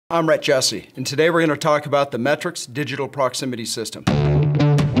I'm Rhett Jesse, and today we're going to talk about the Metrix Digital Proximity System.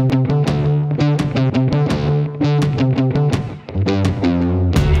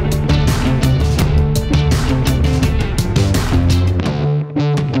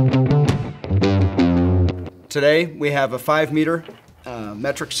 Today we have a 5-meter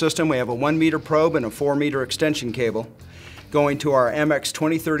Metrix system. We have a 1-meter probe and a 4-meter extension cable going to our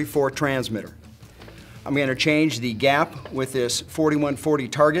MX2034 transmitter. I'm going to change the gap with this 4140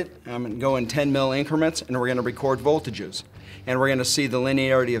 target. I'm going to go in 10 mil increments, and we're going to record voltages. And we're going to see the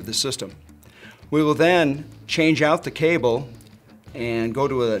linearity of the system. We will then change out the cable and go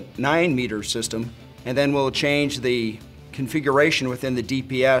to a 9-meter system, and then we'll change the configuration within the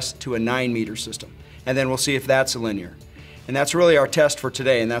DPS to a 9-meter system. And then we'll see if that's linear. And that's really our test for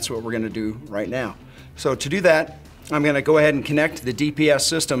today, and that's what we're going to do right now. So to do that, I'm going to go ahead and connect the DPS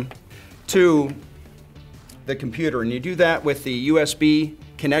system to the computer, and you do that with the USB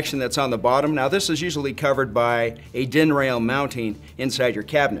connection that's on the bottom. Now this is usually covered by a DIN rail mounting inside your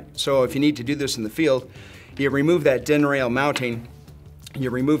cabinet. So if you need to do this in the field, you remove that DIN rail mounting, you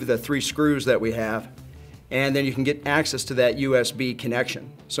remove the 3 screws that we have, and then you can get access to that USB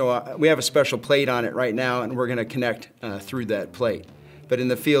connection. So we have a special plate on it right now, and we're going to connect through that plate. But in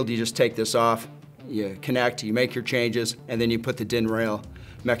the field, you just take this off, you connect, you make your changes, and then you put the DIN rail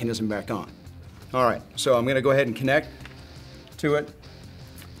mechanism back on. All right, so I'm going to go ahead and connect to it.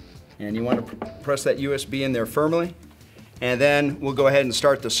 And you want to press that USB in there firmly. And then we'll go ahead and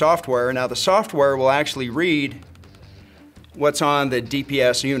start the software. Now the software will actually read what's on the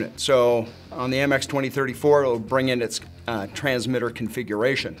DPS unit. So on the MX2034, it'll bring in its transmitter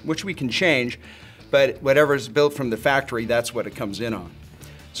configuration, which we can change, but whatever is built from the factory, that's what it comes in on.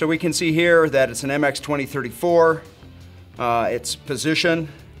 So we can see here that it's an MX2034, its position,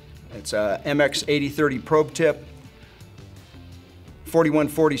 it's a MX8030 probe tip,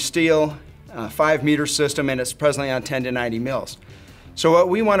 4140 steel, 5-meter system, and it's presently on 10 to 90 mils. So what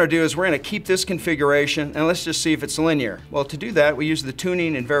we want to do is we're going to keep this configuration, and let's just see if it's linear. Well, to do that, we use the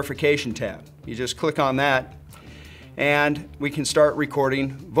tuning and verification tab. You just click on that, and we can start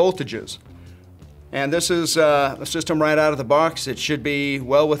recording voltages. And this is a system right out of the box. It should be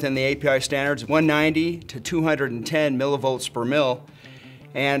well within the API standards, 190 to 210 millivolts per mil.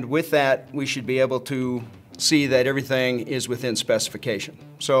 And with that, we should be able to see that everything is within specification.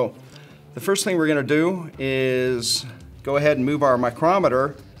 So the first thing we're going to do is go ahead and move our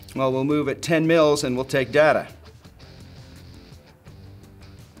micrometer. Well, we'll move at 10 mils and we'll take data.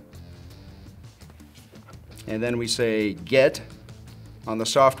 And then we say get on the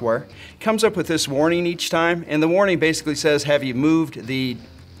software. It comes up with this warning each time, and the warning basically says, have you moved the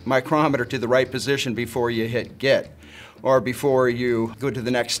micrometer to the right position before you hit get, or before you go to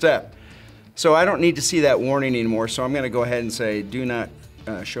the next step. So I don't need to see that warning anymore, so I'm going to go ahead and say, do not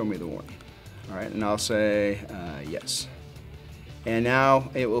show me the warning. All right, and I'll say yes. And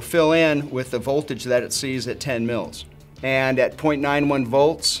now it will fill in with the voltage that it sees at 10 mils. And at 0.91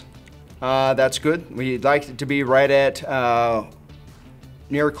 volts, that's good. We'd like it to be right at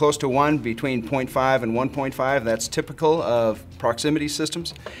near close to 1, between 0.5 and 1.5. That's typical of proximity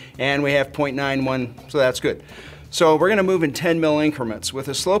systems. And we have 0.91, so that's good. So we're going to move in 10 mil increments. With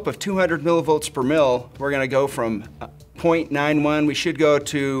a slope of 200 millivolts per mil, we're going to go from 0.91, we should go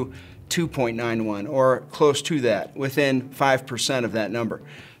to 2.91, or close to that, within 5% of that number.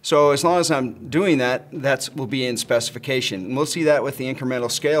 So as long as I'm doing that, that will be in specification. And we'll see that with the incremental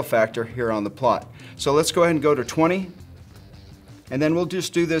scale factor here on the plot. So let's go ahead and go to 20, and then we'll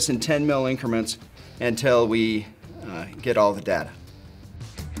just do this in 10 mil increments until we get all the data.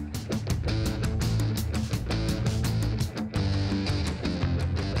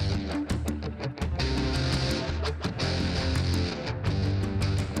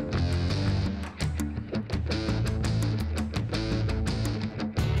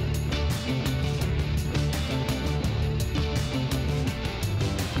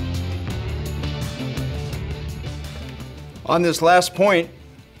 On this last point,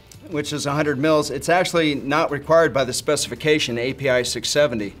 which is 100 mils, it's actually not required by the specification, API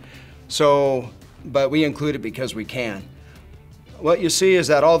 670. But we include it because we can. What you see is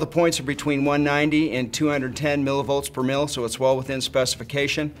that all the points are between 190 and 210 millivolts per mil, so it's well within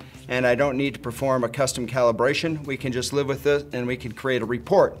specification, and I don't need to perform a custom calibration. We can just live with it, and we can create a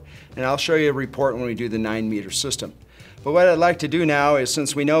report. And I'll show you a report when we do the 9-meter system. But what I'd like to do now is,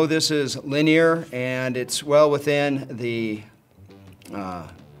 since we know this is linear and it's well within the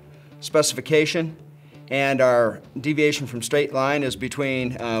specification, and our deviation from straight line is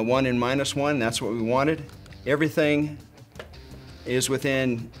between 1 and -1, that's what we wanted. Everything is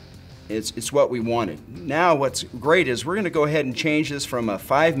within It's what we wanted. Now what's great is we're going to go ahead and change this from a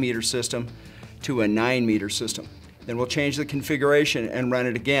 5-meter system to a 9-meter system. Then we'll change the configuration and run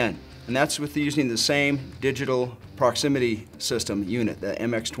it again. And that's with using the same digital proximity system unit, the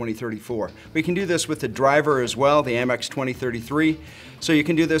MX2034. We can do this with the driver as well, the MX2033. So you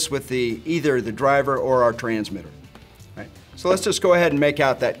can do this with either the driver or our transmitter. All right. So let's just go ahead and make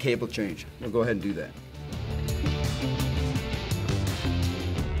out that cable change. We'll go ahead and do that.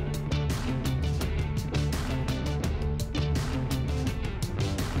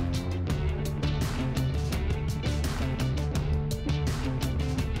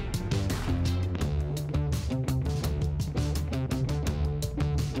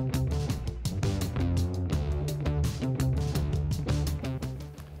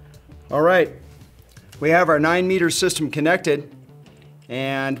 All right, we have our 9-meter system connected,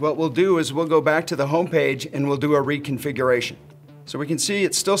 and what we'll do is we'll go back to the home page and we'll do a reconfiguration. So we can see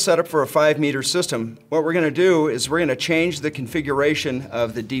it's still set up for a 5-meter system. What we're going to do is we're going to change the configuration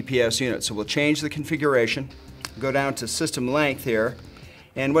of the DPS unit. So we'll change the configuration, go down to system length here,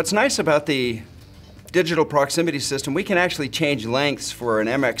 and what's nice about the digital proximity system, we can actually change lengths for an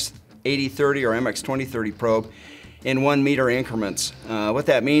MX8030 or MX2030 probe in 1-meter increments. What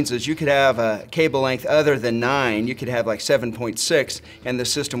that means is you could have a cable length other than 9, you could have like 7.6, and the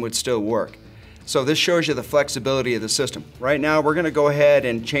system would still work. So this shows you the flexibility of the system. Right now we're going to go ahead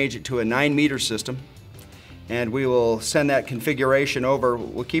and change it to a 9-meter system, and we will send that configuration over.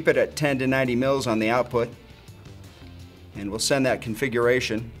 We'll keep it at 10 to 90 mils on the output, and we'll send that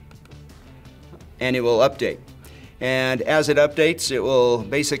configuration, and it will update. And as it updates, it will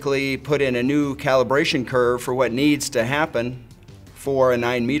basically put in a new calibration curve for what needs to happen for a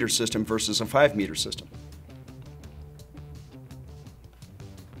 9-meter system versus a 5-meter system.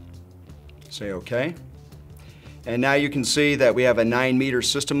 Say OK. And now you can see that we have a 9-meter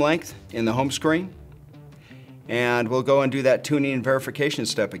system length in the home screen. And we'll go and do that tuning and verification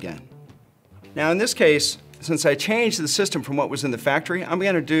step again. Now in this case, since I changed the system from what was in the factory, I'm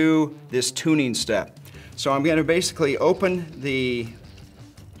going to do this tuning step. So I'm going to basically open the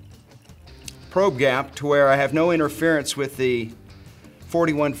probe gap to where I have no interference with the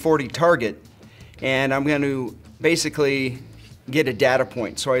 4140 target, and I'm going to basically get a data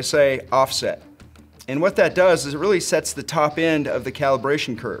point. So I say offset. And what that does is it really sets the top end of the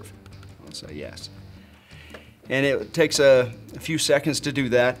calibration curve. I'll say yes. And it takes a few seconds to do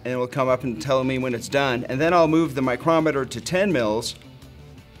that, and it will come up and tell me when it's done. And then I'll move the micrometer to 10 mils,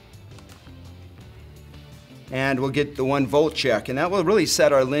 and we'll get the 1-volt check, and that will really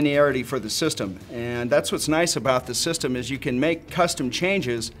set our linearity for the system. And that's what's nice about the system is you can make custom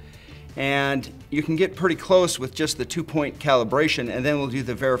changes, and you can get pretty close with just the 2-point calibration, and then we'll do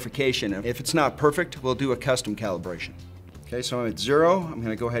the verification. If it's not perfect, we'll do a custom calibration. Okay, so I'm at 0. I'm going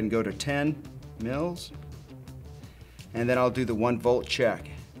to go ahead and go to 10 mils, and then I'll do the 1-volt check.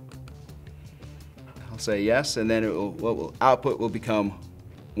 I'll say yes, and then output will become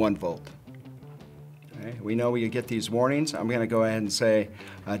 1 volt. Okay, we know we get these warnings. I'm going to go ahead and say,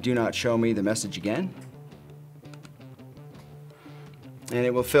 do not show me the message again. And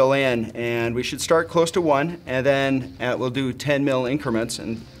it will fill in, and we should start close to 1, and then we'll do 10 mil increments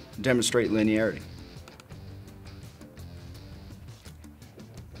and demonstrate linearity.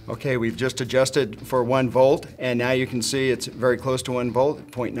 Okay, we've just adjusted for 1 volt, and now you can see it's very close to 1 volt,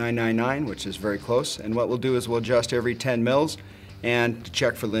 0.999, which is very close. And what we'll do is we'll adjust every 10 mils and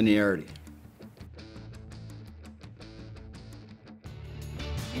check for linearity.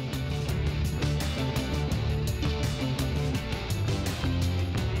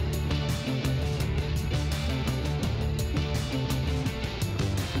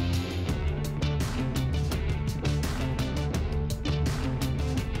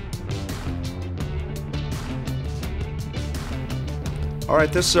 All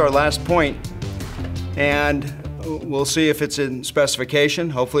right, this is our last point, and we'll see if it's in specification.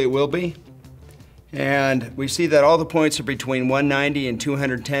 Hopefully it will be. And we see that all the points are between 190 and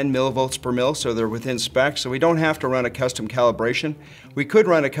 210 millivolts per mil, so they're within spec, so we don't have to run a custom calibration. We could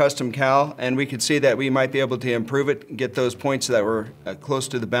run a custom cal, and we could see that we might be able to improve it, get those points that were close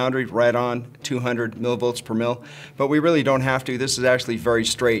to the boundary, right on 200 millivolts per mil, but we really don't have to. This is actually very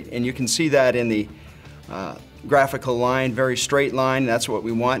straight, and you can see that in the graphical line, very straight line. That's what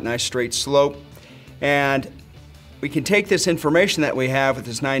we want, nice straight slope. And we can take this information that we have with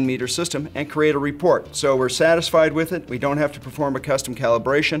this 9-meter system and create a report. So we're satisfied with it. We don't have to perform a custom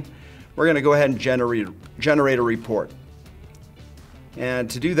calibration. We're going to go ahead and generate a report. And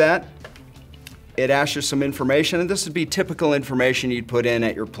to do that, it asks you some information, and this would be typical information you'd put in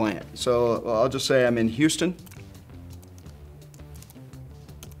at your plant. So I'll just say I'm in Houston.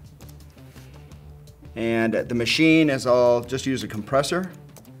 And the machine is, I'll just use a compressor.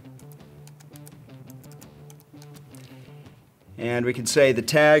 And we can say the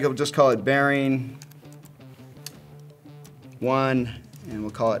tag, I'll just call it bearing 1, and we'll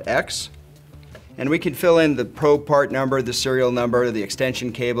call it X. And we can fill in the probe part number, the serial number, the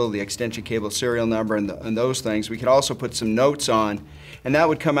extension cable serial number, and those things. We could also put some notes on, and that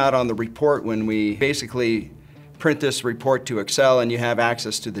would come out on the report when we basically print this report to Excel and you have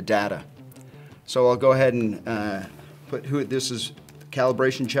access to the data. So I'll go ahead and put who this is.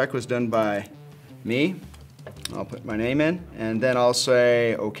 Calibration check was done by me. I'll put my name in, and then I'll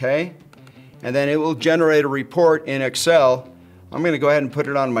say OK. And then it will generate a report in Excel. I'm going to go ahead and put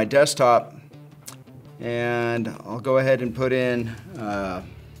it on my desktop, and I'll go ahead and put in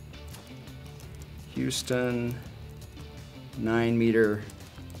Houston 9-meter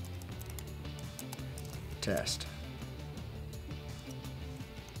test.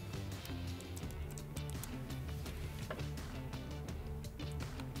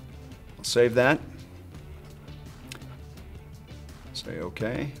 I'll save that. Say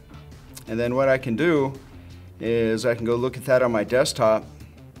OK. And then what I can do is I can go look at that on my desktop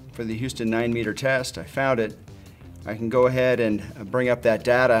for the Houston 9-meter test. I found it. I can go ahead and bring up that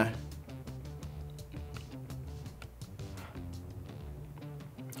data.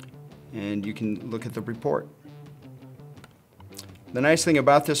 And you can look at the report. The nice thing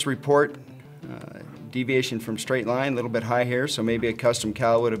about this report, deviation from straight line, a little bit high here, so maybe a custom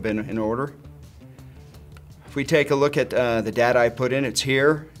cal would have been in order. If we take a look at the data I put in, it's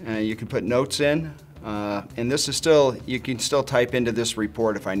here. You can put notes in. And this is still, you can still type into this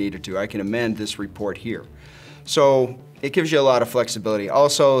report if I needed to. I can amend this report here. So it gives you a lot of flexibility.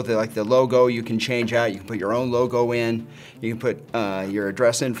 Also, the logo you can change out. You can put your own logo in. You can put your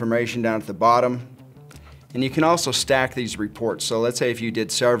address information down at the bottom. And you can also stack these reports. So let's say if you did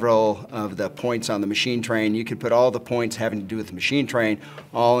several of the points on the machine train, you could put all the points having to do with the machine train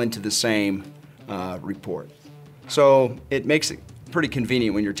all into the same report. So it makes it pretty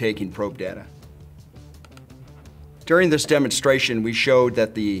convenient when you're taking probe data. During this demonstration, we showed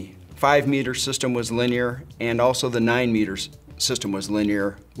that the 5-meter system was linear and also the 9-meter system was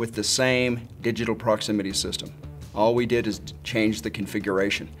linear with the same digital proximity system. All we did is change the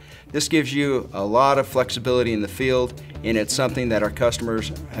configuration. This gives you a lot of flexibility in the field, and it's something that our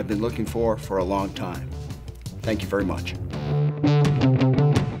customers have been looking for a long time. Thank you very much.